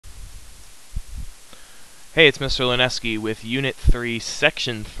Hey, it's Mr. Lineski with Unit 3,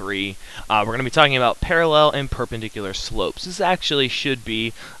 Section 3. We're going to be talking about parallel and perpendicular slopes. This actually should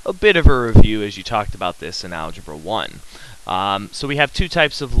be a bit of a review as you talked about this in Algebra 1. So we have two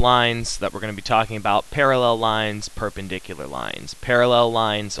types of lines that we're going to be talking about: parallel lines, perpendicular lines. Parallel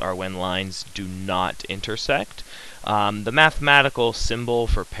lines are when lines do not intersect. The mathematical symbol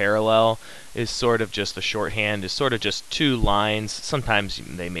for parallel is sort of just the shorthand, is sort of just two lines. Sometimes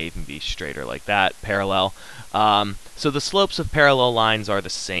they may even be straighter like that, parallel. So the slopes of parallel lines are the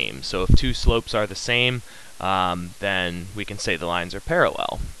same. So if two slopes are the same, then we can say the lines are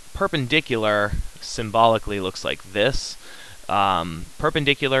parallel. Perpendicular symbolically looks like this.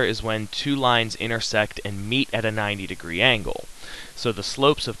 Perpendicular is when two lines intersect and meet at a 90-degree angle. So the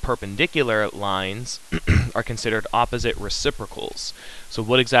slopes of perpendicular lines are considered opposite reciprocals. So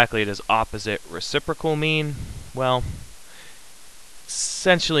what exactly does opposite reciprocal mean? Well,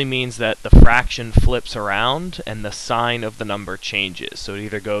 essentially means that the fraction flips around and the sign of the number changes. So it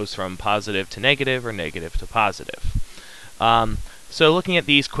either goes from positive to negative or negative to positive. So looking at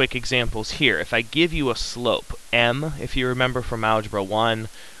these quick examples here, if I give you a slope, m, if you remember from Algebra 1,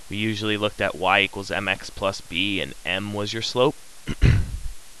 we usually looked at y equals mx plus b, and m was your slope.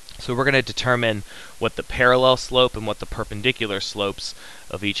 So we're going to determine what the parallel slope and what the perpendicular slopes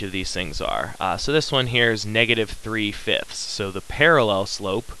of each of these things are. So this one here is negative 3/5. So the parallel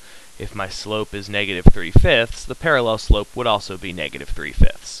slope, if my slope is negative 3/5, the parallel slope would also be negative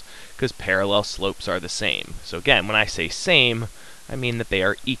 3/5, because parallel slopes are the same. So again, when I say same, I mean that they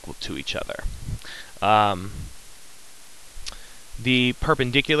are equal to each other. The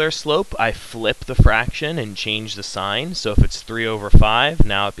perpendicular slope, I flip the fraction and change the sign. So if it's 3/5,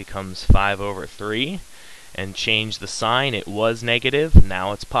 now it becomes 5/3. And change the sign, it was negative,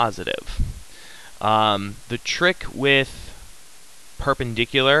 now it's positive. The trick with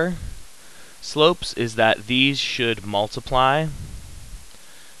perpendicular slopes is that these should multiply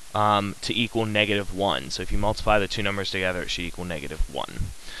to equal -1. So if you multiply the two numbers together, it should equal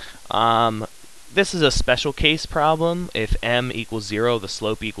 -1. This is a special case problem. If m equals 0, the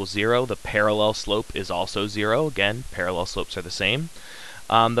slope equals 0. The parallel slope is also 0. Again, parallel slopes are the same.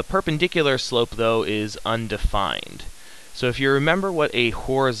 The perpendicular slope, though, is undefined. So if you remember what a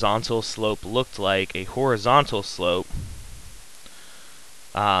horizontal slope looked like, a horizontal slope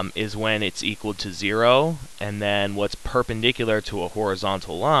is when it's equal to 0, and then what's perpendicular to a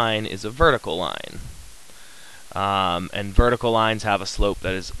horizontal line is a vertical line. And vertical lines have a slope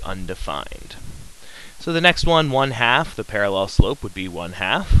that is undefined. So the next one, 1/2, the parallel slope would be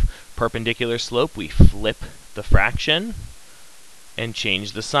 1/2. Perpendicular slope, we flip the fraction and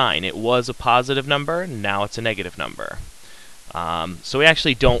change the sign. It was a positive number, now it's a negative number. So we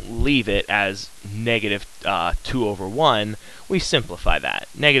actually don't leave it as negative 2/1. We simplify that.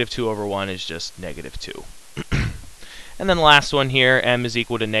 Negative 2/1 is just -2. And then the last one here, m is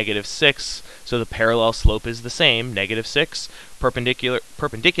equal to -6, so the parallel slope is the same, -6.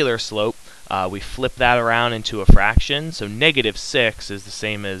 Perpendicular slope, we flip that around into a fraction, so -6 is the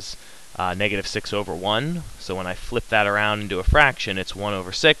same as -6/1. So when I flip that around into a fraction, it's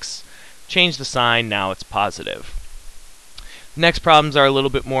 1/6. Change the sign, now it's positive. Next problems are a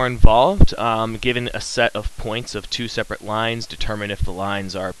little bit more involved. Given a set of points of two separate lines, determine if the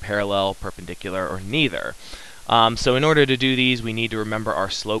lines are parallel, perpendicular, or neither. So in order to do these, we need to remember our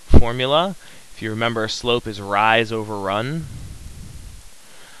slope formula. If you remember, slope is rise over run.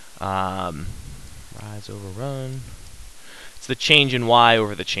 Rise over run. It's the change in y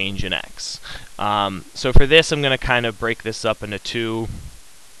over the change in x. So for this, I'm going to kind of break this up into two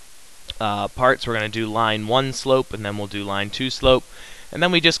parts. We're going to do line 1 slope, and then we'll do line 2 slope, and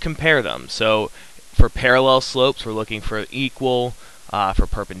then we just compare them. So for parallel slopes, we're looking for equal. For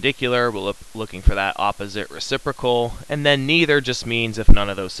perpendicular, we're looking for that opposite reciprocal, and then neither just means if none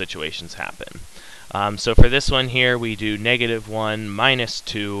of those situations happen. So for this one here, we do -1 minus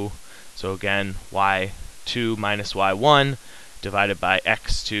 2. So again, y2 minus y1 divided by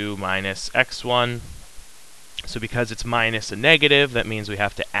x2 minus x1. So because it's minus a negative, that means we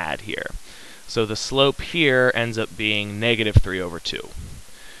have to add here. So the slope here ends up being -3/2.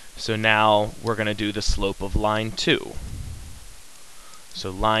 So now we're going to do the slope of line 2. So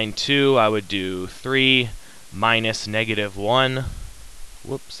line 2, I would do 3 minus -1.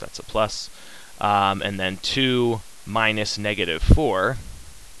 Whoops, that's a plus. And then 2 minus -4,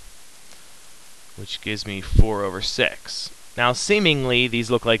 which gives me 4/6. Now, seemingly,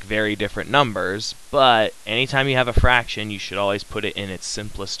 these look like very different numbers, but anytime you have a fraction, you should always put it in its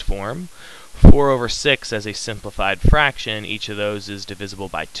simplest form. 4/6 as a simplified fraction, each of those is divisible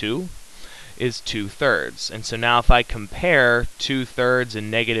by 2. Is 2/3. And so now if I compare 2/3 and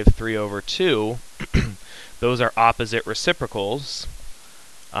 -3/2, those are opposite reciprocals,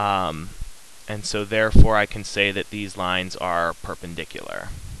 and so therefore I can say that these lines are perpendicular.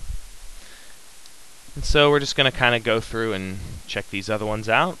 And so we're just going to kind of go through and check these other ones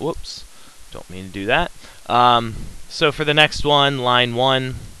out. Whoops, don't mean to do that. So for the next one, line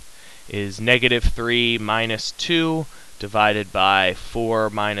 1 is -3 minus 2 divided by 4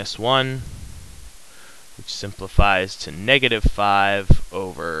 minus 1, which simplifies to -5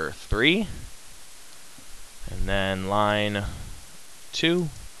 over 3. And then line 2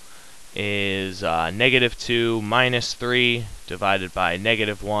 is -2 minus 3 divided by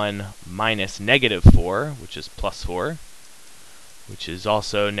 -1 minus -4, which is plus 4, which is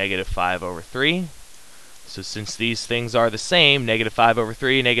also -5 over 3. So since these things are the same, -5 over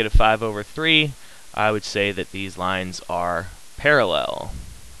 3, -5 over 3, I would say that these lines are parallel.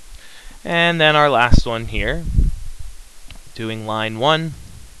 And then our last one here, doing line 1.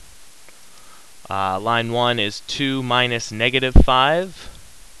 Line 1 is 2 minus -5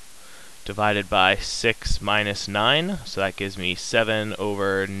 divided by 6 minus 9, so that gives me 7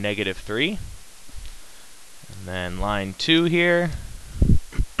 over -3. And then line 2 here,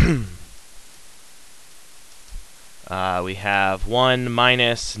 we have 1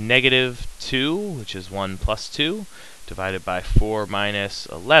 minus -2, which is 1 plus 2, divided by 4 minus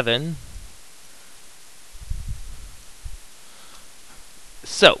 11.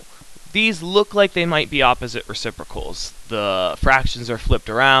 So, these look like they might be opposite reciprocals. The fractions are flipped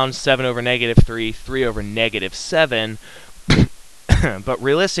around, 7 over -3, 3 over -7. But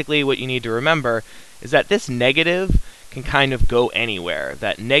realistically, what you need to remember is that this negative can kind of go anywhere.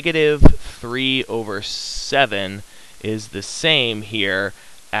 That -3 over 7 is the same here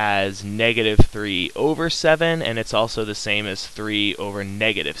as -3 over 7, and it's also the same as 3 over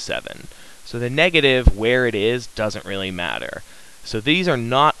 -7. So the negative, where it is, doesn't really matter. So these are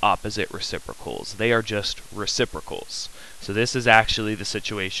not opposite reciprocals, they are just reciprocals. So this is actually the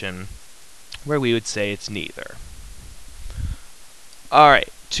situation where we would say it's neither. Alright,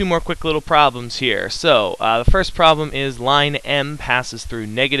 two more quick little problems here. So the first problem is line M passes through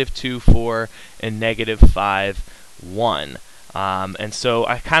 -2, 4 and -5, 1. And so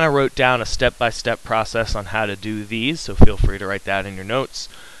I kind of wrote down a step-by-step process on how to do these, so feel free to write that in your notes.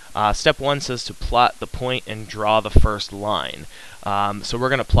 Step 1 says to plot the point and draw the first line. So we're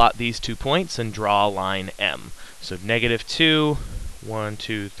going to plot these 2 points and draw line M. So -2, 1,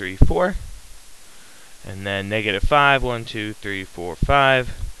 2, 3, 4. And then -5, 1, 2, 3, 4,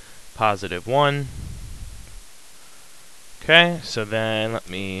 5. Positive 1. Okay, so then let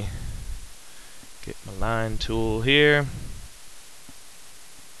me get my line tool here.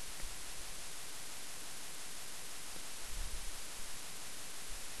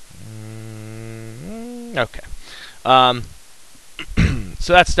 Okay.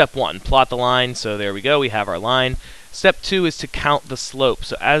 So that's step 1. Plot the line. So there we go. We have our line. Step 2 is to count the slope.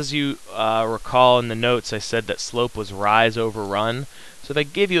 So as you recall in the notes, I said that slope was rise over run. So if I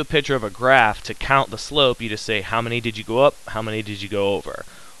give you a picture of a graph, to count the slope, you just say, how many did you go up? How many did you go over?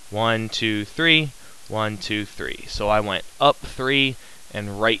 1, 2, 3. 1, 2, 3. So I went up 3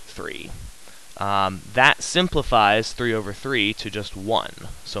 and right 3. That simplifies 3 over 3 to just 1.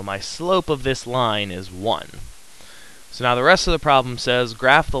 So my slope of this line is 1. So now the rest of the problem says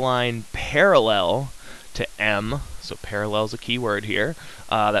graph the line parallel to M, so parallel is a key word here,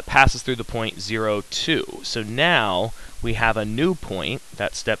 that passes through the point 0, 2. So now we have a new point,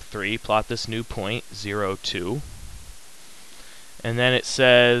 that's step 3, plot this new point, 0, 2. And then it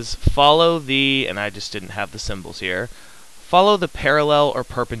says follow the, and I just didn't have the symbols here, follow the parallel or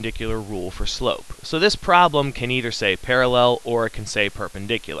perpendicular rule for slope. So this problem can either say parallel or it can say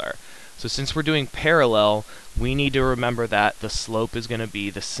perpendicular. So since we're doing parallel, we need to remember that the slope is going to be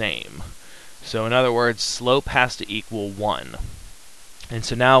the same. So in other words, slope has to equal 1. And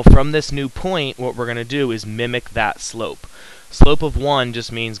so now from this new point, what we're going to do is mimic that slope. Slope of 1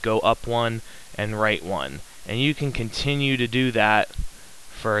 just means go up 1 and right 1. And you can continue to do that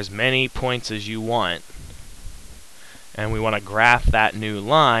for as many points as you want. And we want to graph that new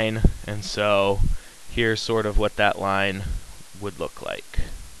line, and so here's sort of what that line would look like.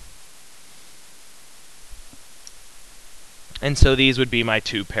 And so these would be my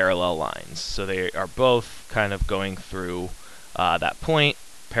 2 parallel lines. So they are both kind of going through that point.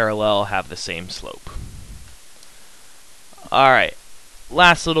 Parallel, have the same slope. Alright,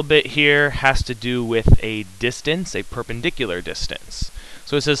 last little bit here has to do with a distance, a perpendicular distance.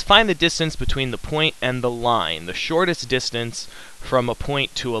 So it says find the distance between the point and the line. The shortest distance from a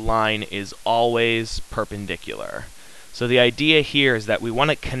point to a line is always perpendicular. So the idea here is that we want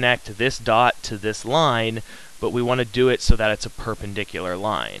to connect this dot to this line but we want to do it so that it's a perpendicular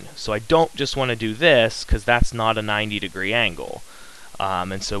line. So I don't just want to do this, because that's not a 90-degree angle.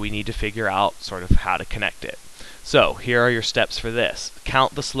 And so we need to figure out sort of how to connect it. So here are your steps for this.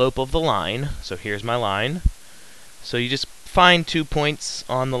 Count the slope of the line. So here's my line. So you just find 2 points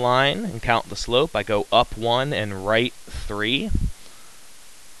on the line and count the slope. I go up 1 and right 3.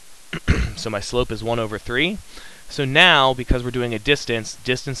 So my slope is 1 over 3. So now, because we're doing a distance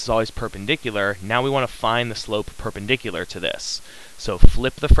is always perpendicular. Now we want to find the slope perpendicular to this. So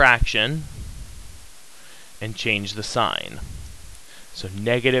flip the fraction and change the sign. So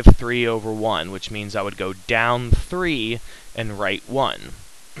negative 3 over 1, which means I would go down 3 and right 1.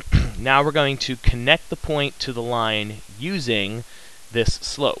 Now we're going to connect the point to the line using this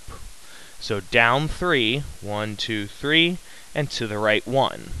slope. So down 3, 1, 2, 3, and to the right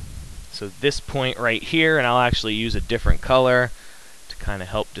 1. So this point right here, and I'll actually use a different color to kind of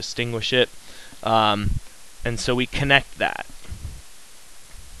help distinguish it. And so we connect that.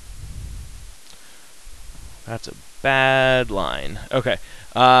 That's a bad line. Okay.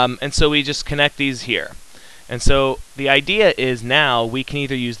 And so we just connect these here. And so the idea is now we can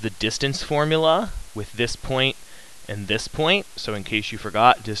either use the distance formula with this point and this point. So in case you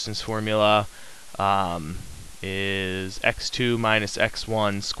forgot, distance formula is x2 minus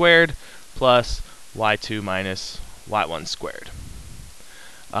x1 squared plus y2 minus y1 squared.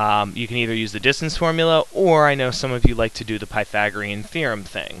 You can either use the distance formula, or I know some of you like to do the Pythagorean theorem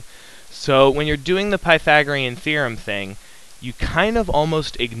thing. So when you're doing the Pythagorean theorem thing, you kind of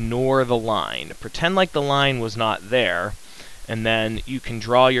almost ignore the line. Pretend like the line was not there, and then you can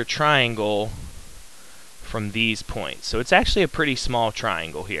draw your triangle from these points. So it's actually a pretty small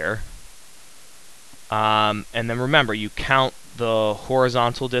triangle here. And then remember, you count the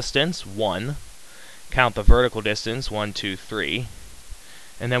horizontal distance, 1, count the vertical distance, 1, 2, 3,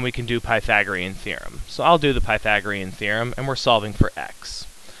 and then we can do Pythagorean theorem. So I'll do the Pythagorean theorem, and we're solving for x.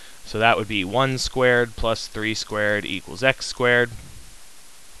 So that would be 1 squared plus 3 squared equals x squared.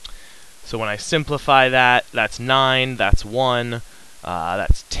 So when I simplify that, that's 9, that's 1,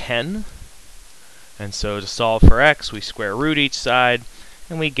 that's 10. And so to solve for x, we square root each side,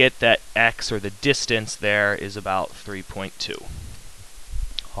 and we get that x, or the distance there, is about 3.2.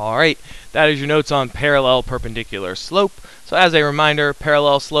 Alright, that is your notes on parallel perpendicular slope. So as a reminder,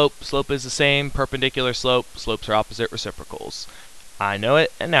 parallel slope is the same, perpendicular slope, slopes are opposite reciprocals. I know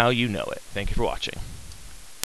it, and now you know it. Thank you for watching.